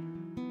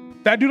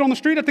 That dude on the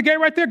street at the gate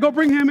right there, go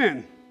bring him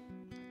in.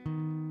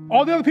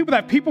 All the other people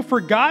that people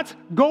forgot,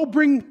 go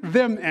bring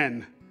them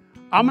in.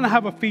 I'm going to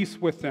have a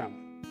feast with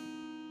them.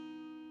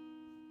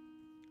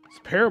 It's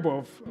a parable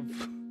of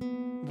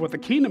what the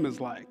kingdom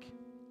is like.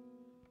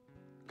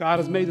 God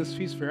has made this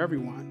feast for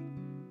everyone.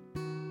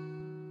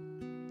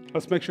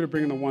 Let's make sure to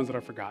bring in the ones that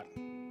are forgotten.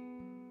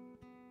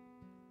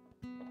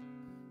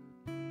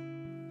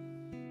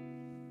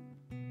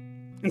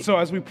 And so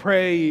as we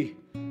pray,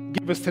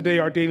 give us today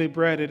our daily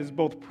bread, it is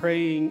both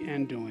praying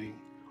and doing.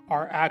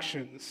 Our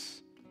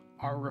actions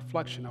are a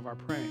reflection of our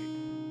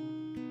praying.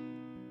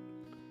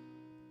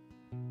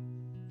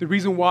 The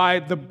reason why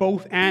the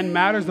both and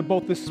matters,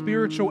 both the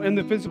spiritual and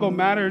the physical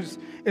matters,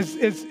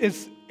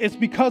 is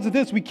because of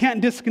this. We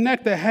can't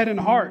disconnect the head and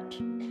heart.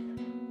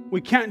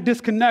 We can't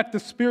disconnect the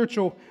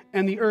spiritual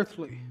and the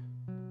earthly.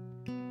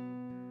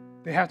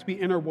 They have to be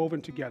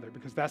interwoven together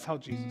because that's how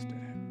Jesus did it.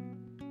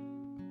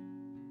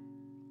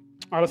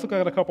 All right, let's look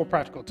at a couple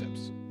practical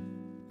tips.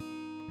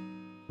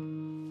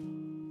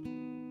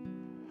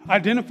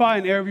 Identify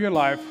an area of your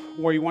life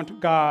where you want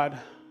God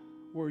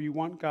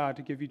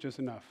to give you just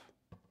enough.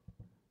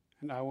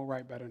 And I will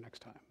write better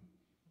next time.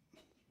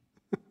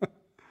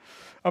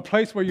 A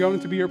place where you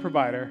want to be your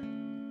provider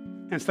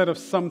instead of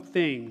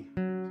something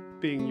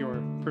being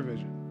your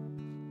provision.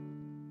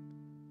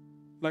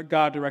 Let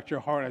God direct your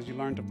heart as you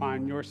learn to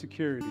find your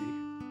security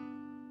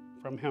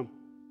from Him.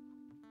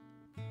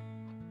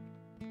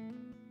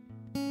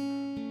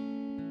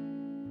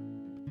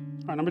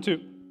 All right, number 2.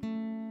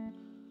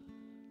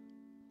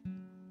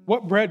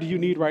 What bread do you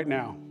need right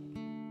now?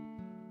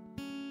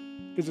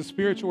 Is it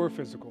spiritual or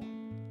physical?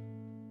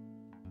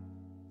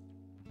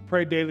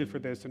 Pray daily for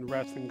this and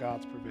rest in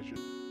God's provision.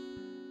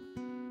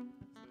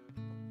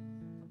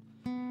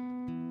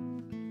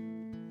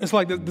 It's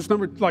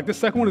this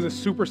second one is a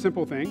super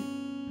simple thing.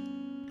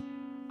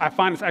 I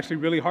find it's actually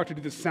really hard to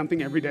do this same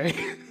thing every day.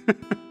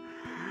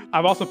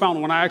 I've also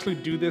found when I actually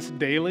do this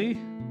daily,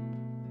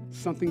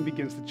 something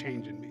begins to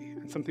change in me.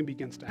 Something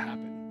begins to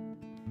happen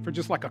for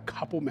just a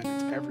couple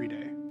minutes every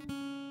day.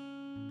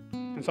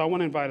 And so I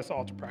want to invite us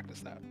all to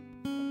practice that.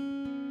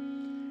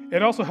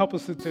 It also helps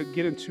us to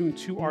get in tune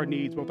to our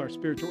needs, both our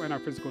spiritual and our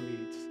physical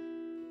needs.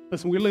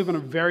 Listen, we live in a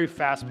very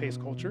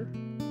fast-paced culture.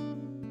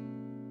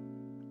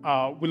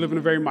 We live in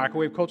a very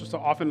microwave culture, so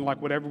often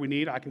whatever we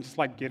need, I can just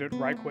get it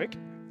right quick.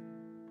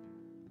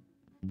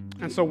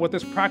 And so what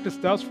this practice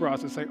does for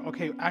us is say,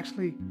 okay,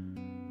 actually,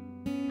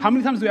 how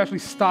many times do we actually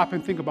stop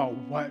and think about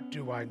what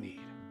do I need?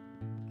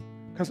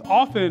 Because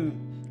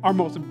often our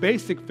most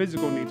basic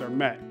physical needs are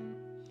met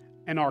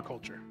in our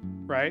culture,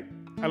 right?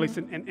 At least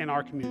in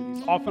our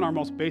communities. Often our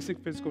most basic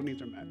physical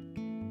needs are met.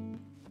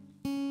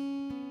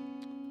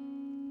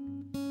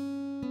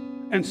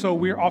 And so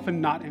we're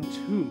often not in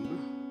tune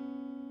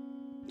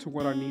to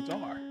what our needs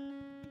are.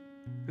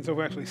 And so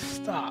we actually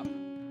stop,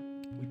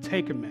 we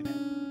take a minute,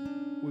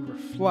 we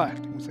reflect,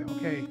 and we say,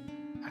 okay,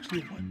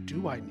 actually, what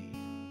do I need?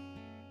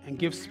 And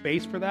give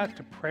space for that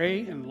to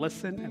pray and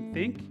listen and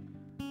think.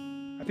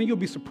 I think you'll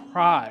be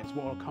surprised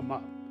what will come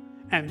up.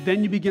 And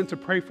then you begin to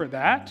pray for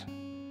that,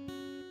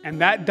 and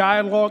that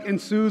dialogue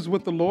ensues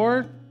with the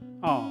Lord.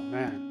 Oh,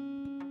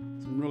 man,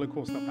 some really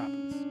cool stuff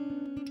happens.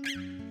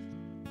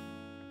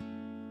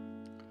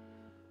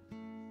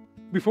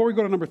 Before we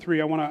go to number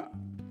 3, I want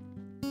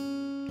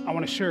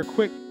to share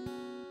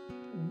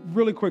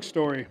really quick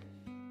story.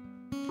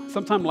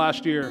 Sometime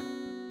last year,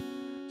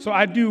 So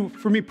I do,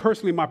 for me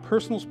personally, my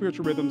personal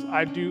spiritual rhythms,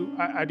 I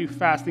do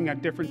fasting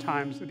at different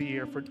times of the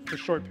year for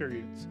short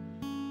periods.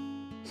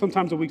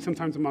 Sometimes a week,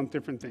 sometimes a month,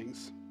 different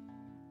things.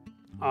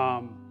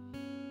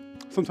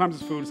 Sometimes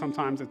it's food,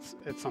 sometimes it's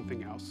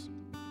something else.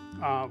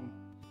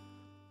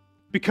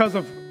 Because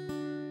of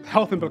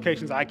health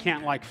implications, I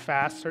can't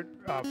fast for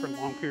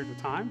long periods of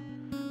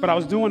time. But I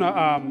was doing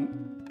I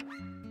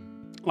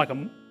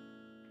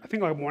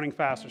think a morning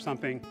fast or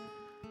something.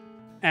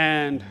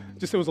 And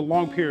just it was a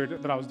long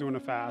period that I was doing a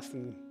fast.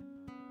 And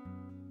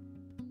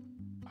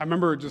I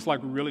remember just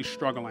really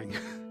struggling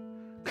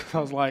because I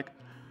was like,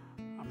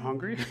 I'm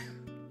hungry.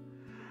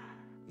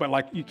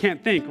 But you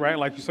can't think,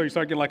 right? So you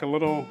start getting a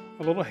little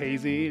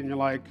hazy, and you're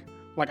like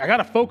I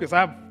gotta focus.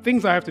 I have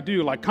things I have to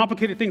do,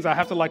 complicated things I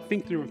have to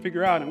think through and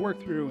figure out and work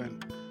through.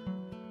 And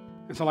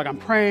so I'm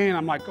praying,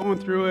 I'm going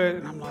through it,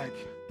 and I'm like,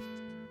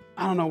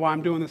 I don't know why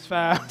I'm doing this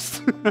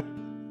fast.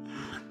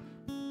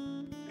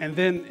 And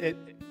then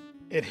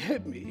it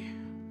hit me.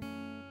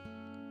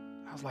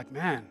 I was like,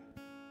 man,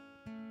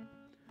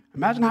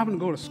 imagine having to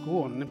go to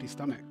school on an empty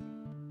stomach.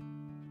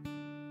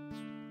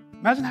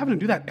 Imagine having to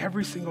do that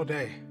every single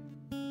day.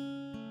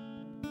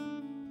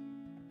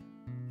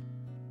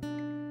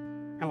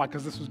 And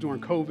because this was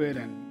during COVID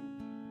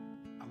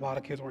and a lot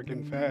of kids weren't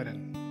getting fed,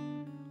 and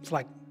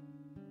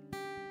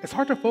it's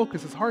hard to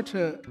focus. It's hard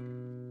to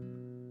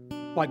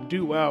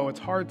do well. It's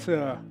hard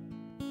to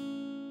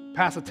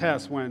pass a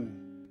test when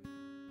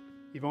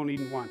you've only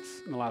eaten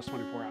once in the last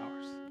 24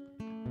 hours.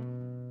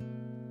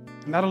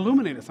 And that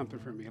illuminated something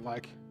for me.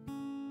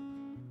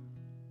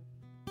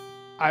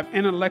 I've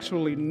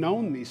intellectually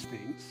known these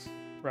things,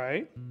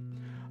 right?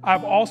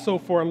 I've also,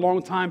 for a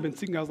long time, been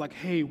thinking, I was like,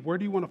 hey, where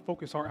do you want to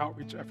focus our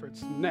outreach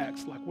efforts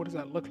next? What does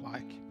that look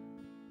like?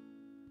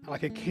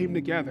 It came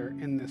together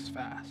in this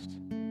fast.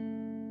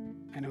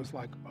 And it was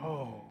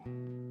oh,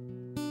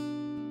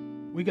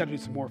 we got to do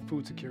some more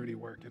food security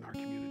work in our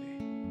community.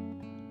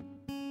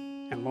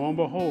 And lo and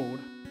behold,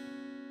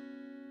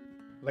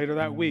 later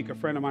that week, a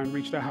friend of mine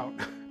reached out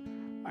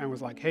and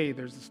was like, hey,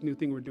 there's this new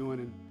thing we're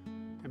doing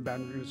in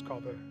Baton Rouge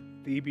called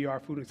the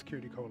EBR Food and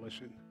Security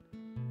Coalition.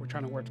 We're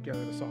trying to work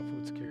together to solve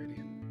food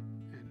security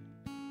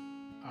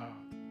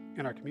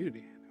in our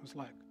community. And it was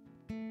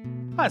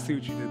I see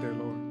what you did there,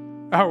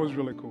 Lord. That was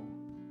really cool.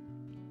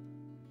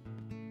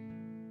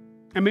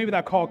 And maybe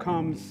that call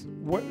comes,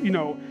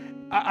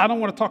 I don't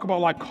want to talk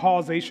about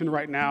causation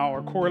right now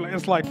or correlate.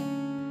 It's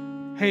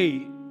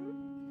hey,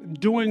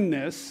 doing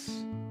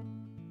this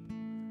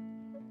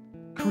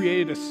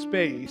created a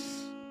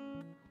space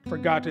for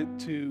God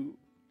to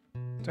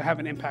have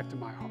an impact in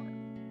my heart.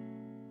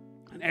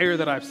 An area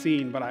that I've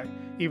seen, but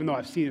even though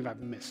I've seen it,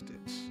 I've missed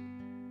it.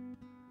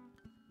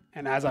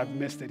 And as I've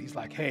missed it, he's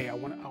like, hey, I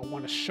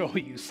want to show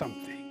you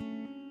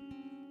something.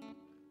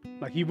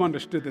 You've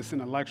understood this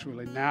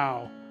intellectually,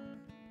 now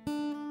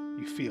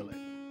you feel it.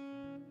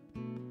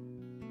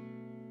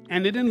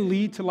 And it didn't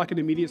lead to an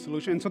immediate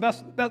solution. And so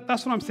that's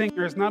what I'm saying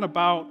here. It's not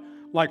about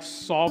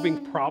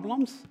solving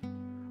problems,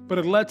 but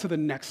it led to the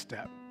next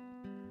step.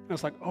 And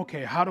it's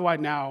okay, how do I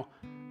now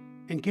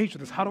engage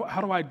with this? How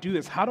do I do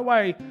this? How do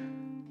I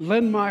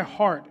lend my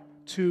heart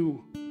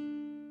to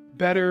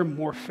better,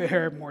 more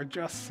fair, more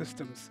just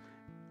systems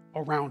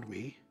around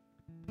me?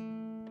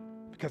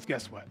 Because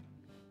guess what?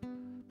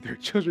 There are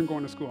children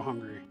going to school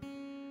hungry.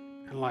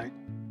 And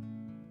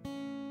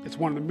it's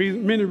one of the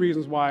many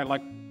reasons why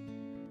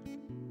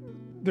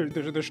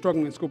they're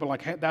struggling in school,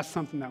 but that's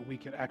something that we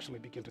could actually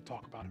begin to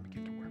talk about and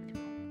begin to work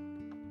through.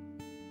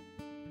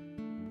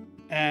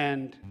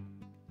 And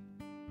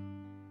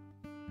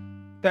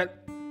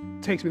that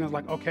takes me to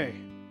okay,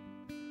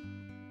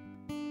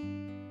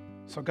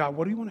 so God,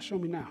 what do you want to show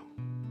me now?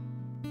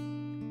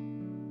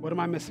 What am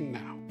I missing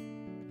now?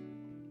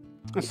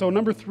 And so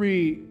number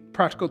 3,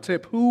 practical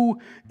tip,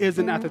 who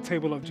isn't at the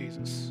table of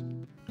Jesus?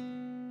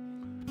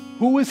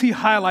 Who is he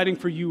highlighting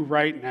for you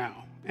right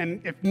now?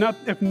 And if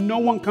no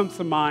one comes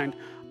to mind,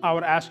 I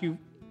would ask you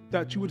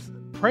that you would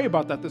pray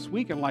about that this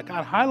week and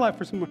God, highlight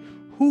for someone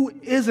who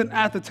isn't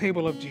at the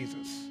table of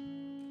Jesus.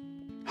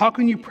 How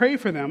can you pray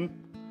for them?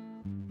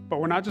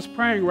 But we're not just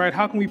praying, right?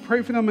 How can we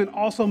pray for them and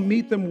also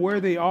meet them where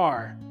they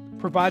are,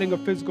 providing a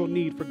physical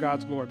need for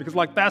God's glory? Because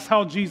that's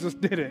how Jesus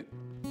did it.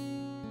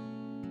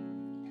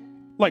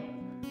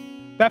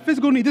 That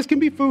physical need, this can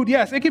be food,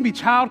 yes. It can be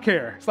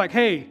childcare. It's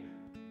hey,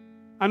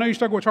 I know you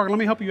struggle with childcare. Let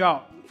me help you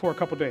out for a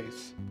couple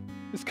days.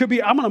 This could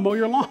be, I'm going to mow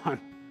your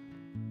lawn.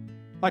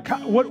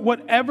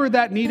 Whatever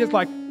that need is,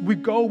 we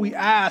go, we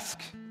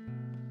ask.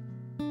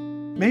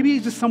 Maybe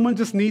someone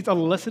just needs a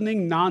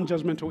listening,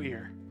 non-judgmental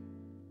ear.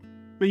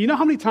 I mean, you know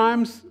how many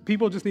times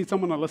people just need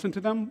someone to listen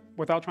to them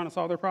without trying to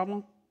solve their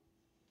problem?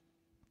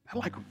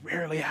 That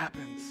rarely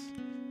happens.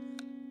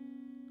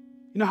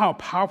 You know how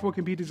powerful it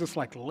can be to just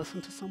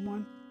listen to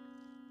someone?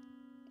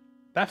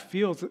 That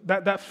fills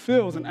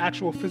an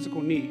actual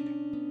physical need.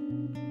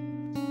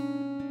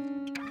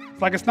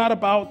 It's not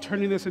about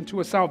turning this into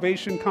a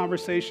salvation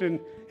conversation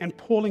and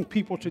pulling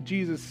people to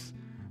Jesus.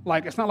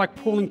 It's not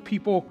pulling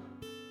people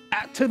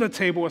to the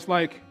table. It's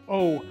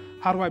oh,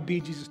 How do I be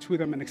Jesus to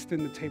them and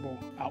extend the table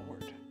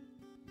outward?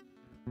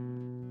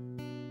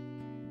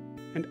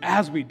 And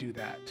as we do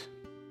that,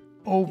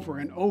 over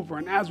and over,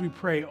 and as we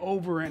pray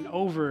over and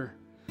over,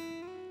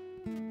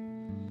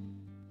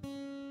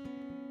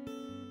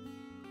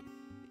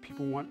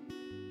 people want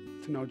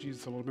to know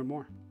Jesus a little bit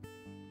more.